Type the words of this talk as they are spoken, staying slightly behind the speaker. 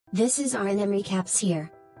This is R&M Recaps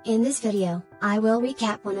here. In this video, I will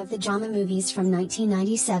recap one of the drama movies from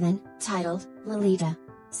 1997, titled, Lolita.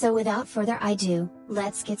 So without further ado,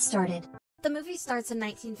 let's get started. The movie starts in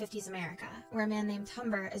 1950s America, where a man named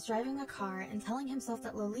Humbert is driving a car and telling himself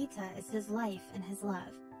that Lolita is his life and his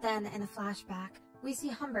love. Then, in a flashback, we see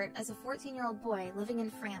Humbert as a 14-year-old boy living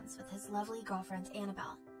in France with his lovely girlfriend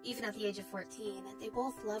Annabelle. Even at the age of 14, they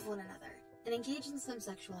both love one another and engage in some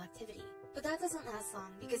sexual activity. But that doesn't last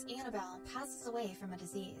long because Annabelle passes away from a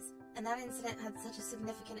disease, and that incident had such a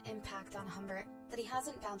significant impact on Humbert that he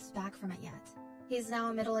hasn't bounced back from it yet. He is now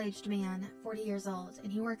a middle-aged man, 40 years old,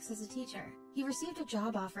 and he works as a teacher. He received a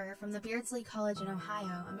job offer from the Beardsley College in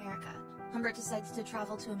Ohio, America. Humbert decides to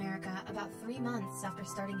travel to America about 3 months after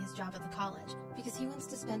starting his job at the college because he wants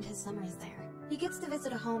to spend his summers there. He gets to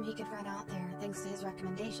visit a home he could rent out there thanks to his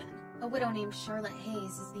recommendation. A widow named Charlotte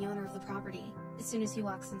Hayes is the owner of the property. As soon as he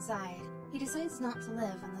walks inside, he decides not to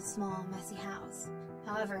live in the small, messy house.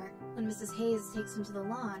 However, when Mrs. Hayes takes him to the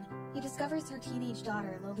lawn, he discovers her teenage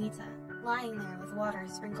daughter, Lolita, lying there with water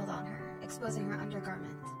sprinkled on her, exposing her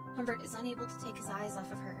undergarment. Humbert is unable to take his eyes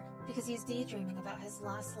off of her because he is daydreaming about his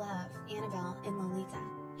lost love, Annabelle, in Lolita.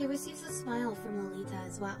 He receives a smile from Lolita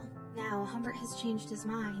as well. Now, Humbert has changed his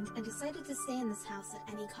mind and decided to stay in this house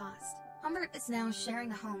at any cost. Humbert is now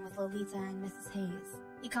sharing a home with Lolita and Mrs. Hayes.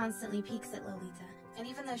 He constantly peeks at Lolita, and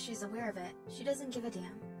even though she's aware of it, she doesn't give a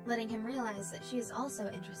damn, letting him realize that she is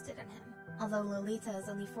also interested in him. Although Lolita is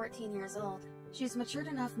only 14 years old, she is matured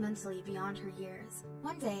enough mentally beyond her years.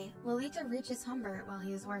 One day, Lolita reaches Humbert while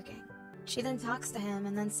he is working. She then talks to him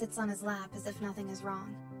and then sits on his lap as if nothing is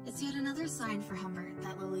wrong. It's yet another sign for Humbert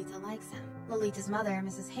that Lolita likes him. Lolita's mother,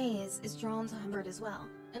 Mrs. Hayes, is drawn to Humbert as well,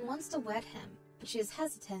 and wants to wed him, but she is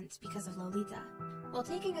hesitant because of Lolita. While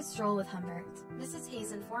taking a stroll with Humbert, Mrs.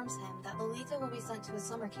 Hayes informs him that Lolita will be sent to a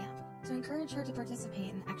summer camp to encourage her to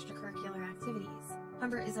participate in extracurricular activities.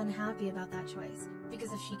 Humbert is unhappy about that choice,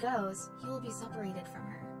 because if she goes, he will be separated from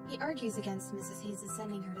her. He argues against Mrs. Hayes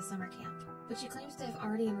sending her to summer camp, but she claims to have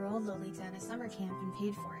already enrolled Lolita in a summer camp and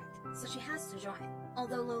paid for it, so she has to join.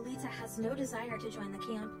 Although Lolita has no desire to join the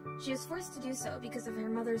camp, she is forced to do so because of her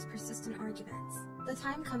mother's persistent arguments. The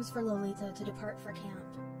time comes for Lolita to depart for camp.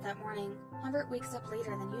 That morning, Humbert wakes up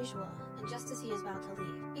later than usual, and just as he is about to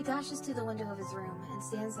leave, he dashes to the window of his room and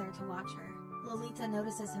stands there to watch her. Lolita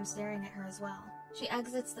notices him staring at her as well. She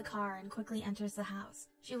exits the car and quickly enters the house.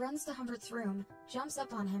 She runs to Humbert's room, jumps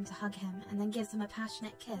up on him to hug him, and then gives him a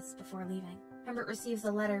passionate kiss before leaving. Humbert receives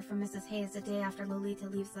a letter from Mrs. Hayes a day after Lolita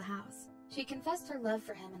leaves the house. She confessed her love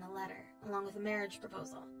for him in a letter, along with a marriage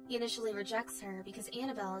proposal. He initially rejects her because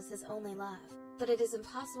Annabelle is his only love, but it is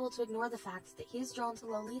impossible to ignore the fact that he is drawn to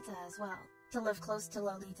Lolita as well. To live close to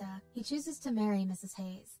Lolita, he chooses to marry Mrs.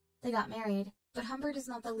 Hayes. They got married, but Humbert is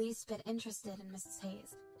not the least bit interested in Mrs.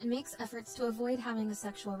 Hayes, and makes efforts to avoid having a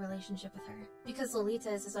sexual relationship with her. Because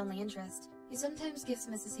Lolita is his only interest, he sometimes gives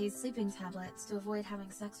Mrs. Hayes sleeping tablets to avoid having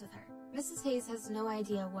sex with her. Mrs. Hayes has no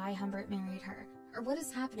idea why Humbert married her, or what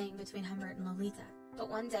is happening between Humbert and Lolita. But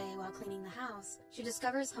one day, while cleaning the house, she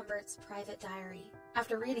discovers Humbert's private diary.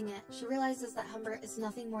 After reading it, she realizes that Humbert is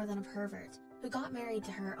nothing more than a pervert, who got married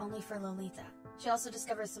to her only for Lolita. She also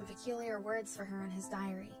discovers some peculiar words for her in his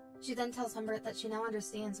diary. She then tells Humbert that she now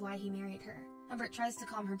understands why he married her. Humbert tries to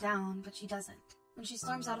calm her down, but she doesn't. When she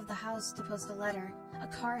storms out of the house to post a letter, a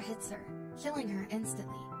car hits her, killing her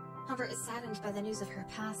instantly. Humbert is saddened by the news of her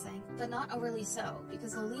passing, but not overly so,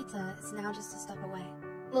 because Lolita is now just a step away.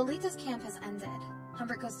 Lolita's camp has ended.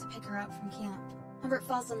 Humbert goes to pick her up from camp. Humbert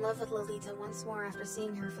falls in love with Lolita once more after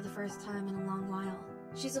seeing her for the first time in a long while.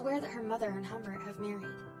 She's aware that her mother and Humbert have married,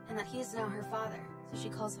 and that he is now her father, so she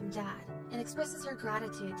calls him Dad, and expresses her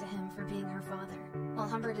gratitude to him for being her father. While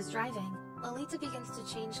Humbert is driving, Lolita begins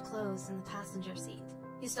to change clothes in the passenger seat.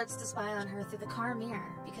 He starts to spy on her through the car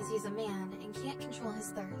mirror because he's a man and can't control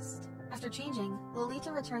his thirst. After changing,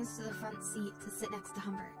 Lolita returns to the front seat to sit next to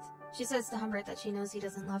Humbert. She says to Humbert that she knows he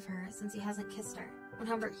doesn't love her since he hasn't kissed her. When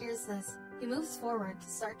Humbert hears this, he moves forward to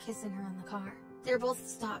start kissing her in the car. They are both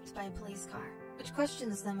stopped by a police car, which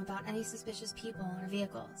questions them about any suspicious people or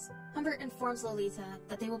vehicles. Humbert informs Lolita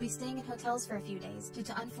that they will be staying in hotels for a few days due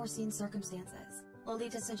to unforeseen circumstances.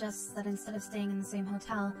 Lolita suggests that instead of staying in the same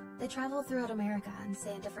hotel, they travel throughout America and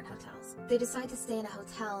stay in different hotels. They decide to stay in a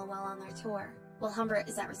hotel while on their tour. While Humbert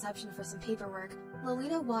is at reception for some paperwork,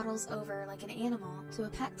 Lolita waddles over like an animal to a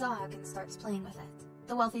pet dog and starts playing with it.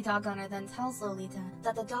 The wealthy dog owner then tells Lolita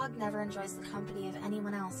that the dog never enjoys the company of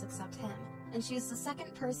anyone else except him, and she is the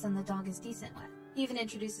second person the dog is decent with. He even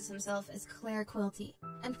introduces himself as Claire Quilty,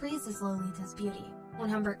 and praises Lolita's beauty. When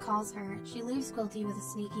Humbert calls her, she leaves Quilty with a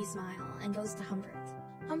sneaky smile and goes to Humbert.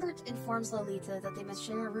 Humbert informs Lolita that they must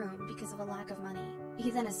share a room because of a lack of money.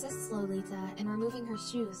 He then assists Lolita in removing her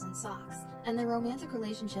shoes and socks, and their romantic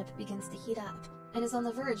relationship begins to heat up and is on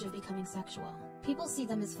the verge of becoming sexual. People see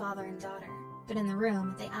them as father and daughter, but in the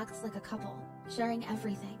room, they act like a couple, sharing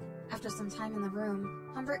everything. After some time in the room,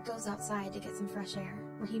 Humbert goes outside to get some fresh air,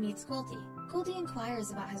 where he meets Quilty. Quilty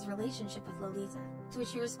inquires about his relationship with Lolita, to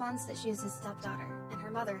which he responds that she is his stepdaughter, and her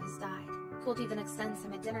mother has died. Quilty then extends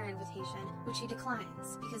him a dinner invitation, which he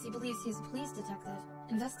declines, because he believes he is a police detective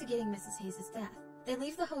investigating Mrs. Hayes' death. They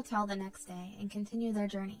leave the hotel the next day and continue their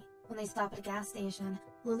journey. When they stop at a gas station,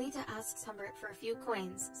 Lolita asks Humbert for a few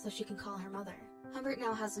coins so she can call her mother. Humbert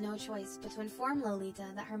now has no choice but to inform Lolita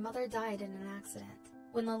that her mother died in an accident.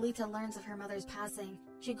 When Lolita learns of her mother's passing,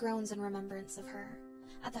 she groans in remembrance of her.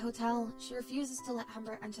 At the hotel, she refuses to let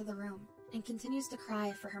Humbert enter the room and continues to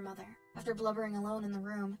cry for her mother. After blubbering alone in the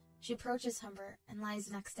room, she approaches Humbert and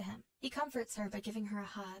lies next to him. He comforts her by giving her a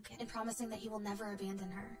hug and promising that he will never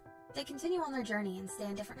abandon her. They continue on their journey and stay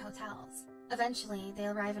in different hotels. Eventually, they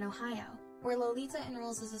arrive in Ohio, where Lolita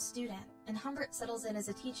enrolls as a student, and Humbert settles in as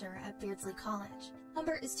a teacher at Beardsley College.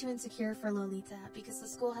 Humbert is too insecure for Lolita because the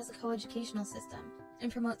school has a coeducational system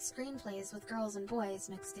and promotes screenplays with girls and boys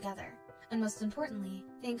mixed together. And most importantly,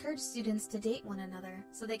 they encourage students to date one another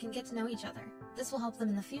so they can get to know each other. This will help them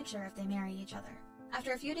in the future if they marry each other.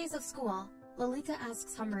 After a few days of school, Lolita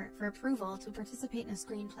asks Humbert for approval to participate in a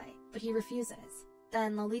screenplay, but he refuses.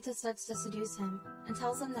 Then Lolita starts to seduce him and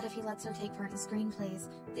tells him that if he lets her take part in screenplays,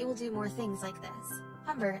 they will do more things like this.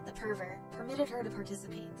 Humbert, the pervert, permitted her to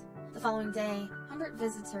participate. The following day, Humbert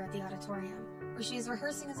visits her at the auditorium, where she is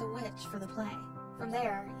rehearsing as a witch for the play. From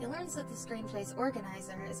there, he learns that the screenplay's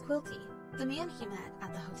organizer is Quilty, the man he met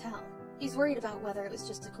at the hotel. He's worried about whether it was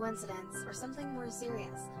just a coincidence or something more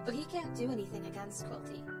serious, but he can't do anything against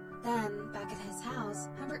Quilty. Then, back at his house,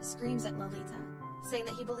 Humbert screams at Lolita, saying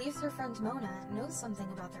that he believes her friend Mona knows something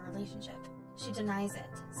about their relationship. She denies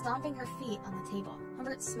it, stomping her feet on the table.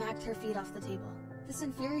 Humbert smacked her feet off the table. This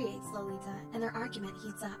infuriates Lolita, and their argument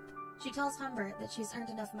heats up. She tells Humbert that she's earned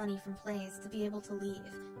enough money from plays to be able to leave,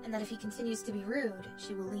 and that if he continues to be rude,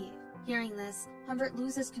 she will leave. Hearing this, Humbert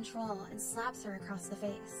loses control and slaps her across the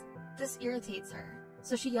face. This irritates her,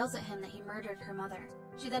 so she yells at him that he murdered her mother.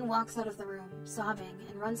 She then walks out of the room, sobbing,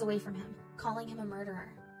 and runs away from him, calling him a murderer.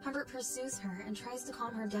 Humbert pursues her and tries to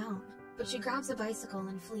calm her down, but she grabs a bicycle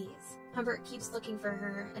and flees. Humbert keeps looking for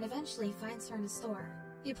her and eventually finds her in a store.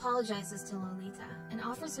 He apologizes to Lolita and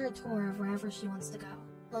offers her a tour of wherever she wants to go.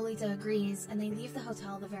 Lolita agrees, and they leave the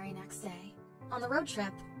hotel the very next day. On the road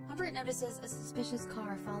trip, Humbert notices a suspicious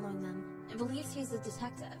car following them and believes he's a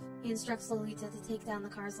detective. He instructs Lolita to take down the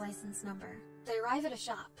car's license number. They arrive at a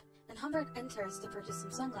shop, and Humbert enters to purchase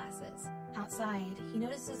some sunglasses. Outside, he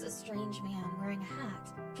notices a strange man wearing a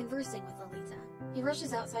hat, conversing with Lolita. He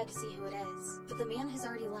rushes outside to see who it is, but the man has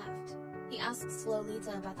already left. He asks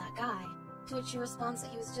Lolita about that guy, to which she responds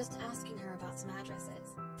that he was just asking her about some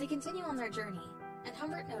addresses. They continue on their journey, and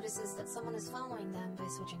Humbert notices that someone is following them by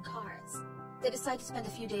switching cars. They decide to spend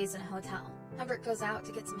a few days in a hotel. Humbert goes out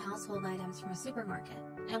to get some household items from a supermarket,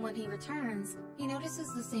 and when he returns, he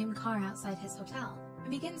notices the same car outside his hotel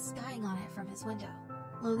and begins spying on it from his window.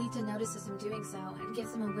 Lolita notices him doing so and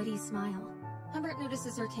gives him a witty smile. Humbert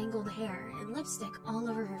notices her tangled hair and lipstick all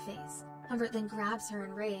over her face. Humbert then grabs her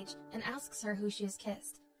in rage and asks her who she has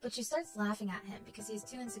kissed, but she starts laughing at him because he's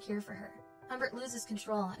too insecure for her. Humbert loses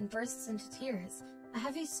control and bursts into tears. A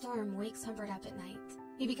heavy storm wakes Humbert up at night.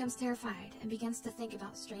 He becomes terrified and begins to think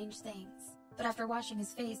about strange things. But after washing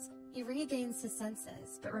his face, he regains his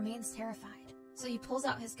senses but remains terrified. So he pulls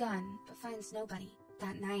out his gun but finds nobody.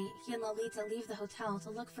 That night, he and Lolita leave the hotel to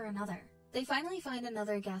look for another. They finally find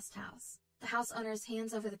another guest house. The house owner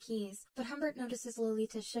hands over the keys, but Humbert notices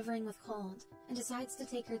Lolita shivering with cold and decides to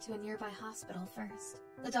take her to a nearby hospital first.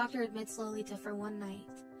 The doctor admits Lolita for one night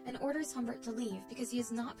and orders Humbert to leave because he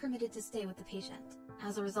is not permitted to stay with the patient.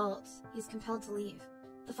 As a result, he's compelled to leave.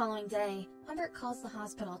 The following day, Humbert calls the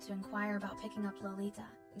hospital to inquire about picking up Lolita.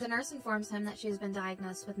 The nurse informs him that she has been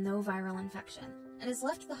diagnosed with no viral infection and has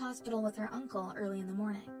left the hospital with her uncle early in the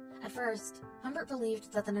morning. At first, Humbert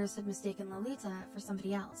believed that the nurse had mistaken Lolita for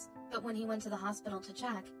somebody else, but when he went to the hospital to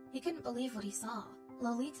check, he couldn't believe what he saw.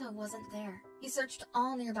 Lolita wasn't there. He searched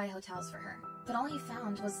all nearby hotels for her, but all he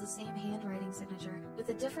found was the same handwriting signature with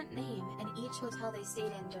a different name in each hotel they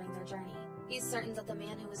stayed in during their journey. He's certain that the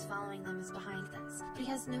man who was following them is behind this, but he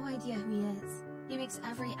has no idea who he is. He makes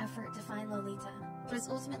every effort to find Lolita, but is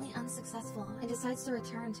ultimately unsuccessful and decides to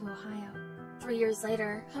return to Ohio. 3 years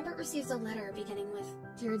later, Humbert receives a letter beginning with,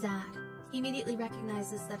 "Dear Dad." He immediately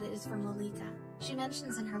recognizes that it is from Lolita. She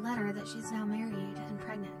mentions in her letter that she's now married and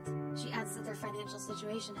pregnant. She adds that their financial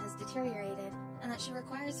situation has deteriorated and that she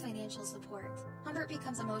requires financial support. Humbert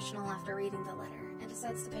becomes emotional after reading the letter and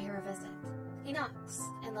decides to pay her a visit. He knocks,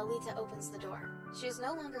 and Lolita opens the door. She is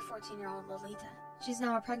no longer 14-year-old Lolita. She's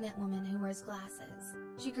now a pregnant woman who wears glasses.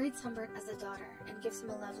 She greets Humbert as a daughter and gives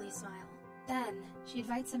him a lovely smile. Then, she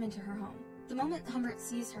invites him into her home. The moment Humbert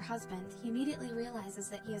sees her husband, he immediately realizes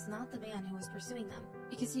that he is not the man who was pursuing them,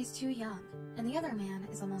 because he's too young, and the other man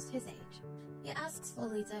is almost his age. He asks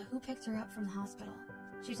Lolita who picked her up from the hospital.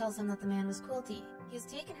 She tells him that the man was Quilty. He has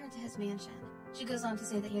taken her to his mansion. She goes on to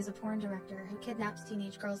say that he is a porn director who kidnaps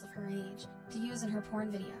teenage girls of her age to use in her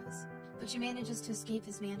porn videos, but she manages to escape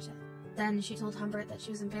his mansion. Then she told Humbert that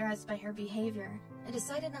she was embarrassed by her behavior and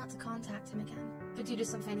decided not to contact him again, but due to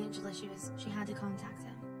some financial issues, she had to contact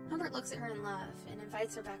him. Humbert looks at her in love and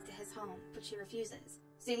invites her back to his home, but she refuses,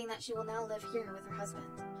 stating that she will now live here with her husband.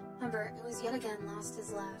 Humbert, who has yet again lost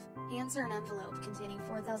his love, hands her an envelope containing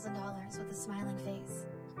 $4,000 with a smiling face.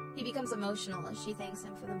 He becomes emotional as she thanks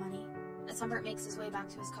him for the money. As Humbert makes his way back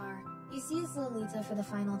to his car, he sees Lolita for the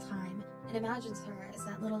final time and imagines her as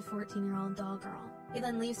that little 14-year-old doll girl. He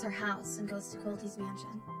then leaves her house and goes to Quilty's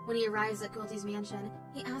mansion. When he arrives at Quilty's mansion,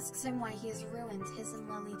 he asks him why he has ruined his and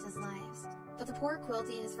Lolita's lives. But the poor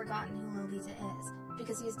Quilty has forgotten who Lolita is,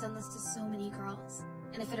 because he has done this to so many girls.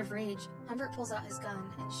 In a fit of rage, Humbert pulls out his gun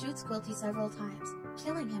and shoots Quilty several times,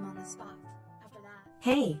 killing him on the spot. After that...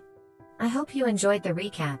 Hey! I hope you enjoyed the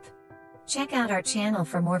recap. Check out our channel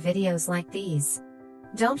for more videos like these.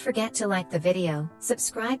 Don't forget to like the video,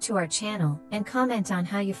 subscribe to our channel, and comment on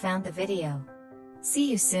how you found the video.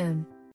 See you soon.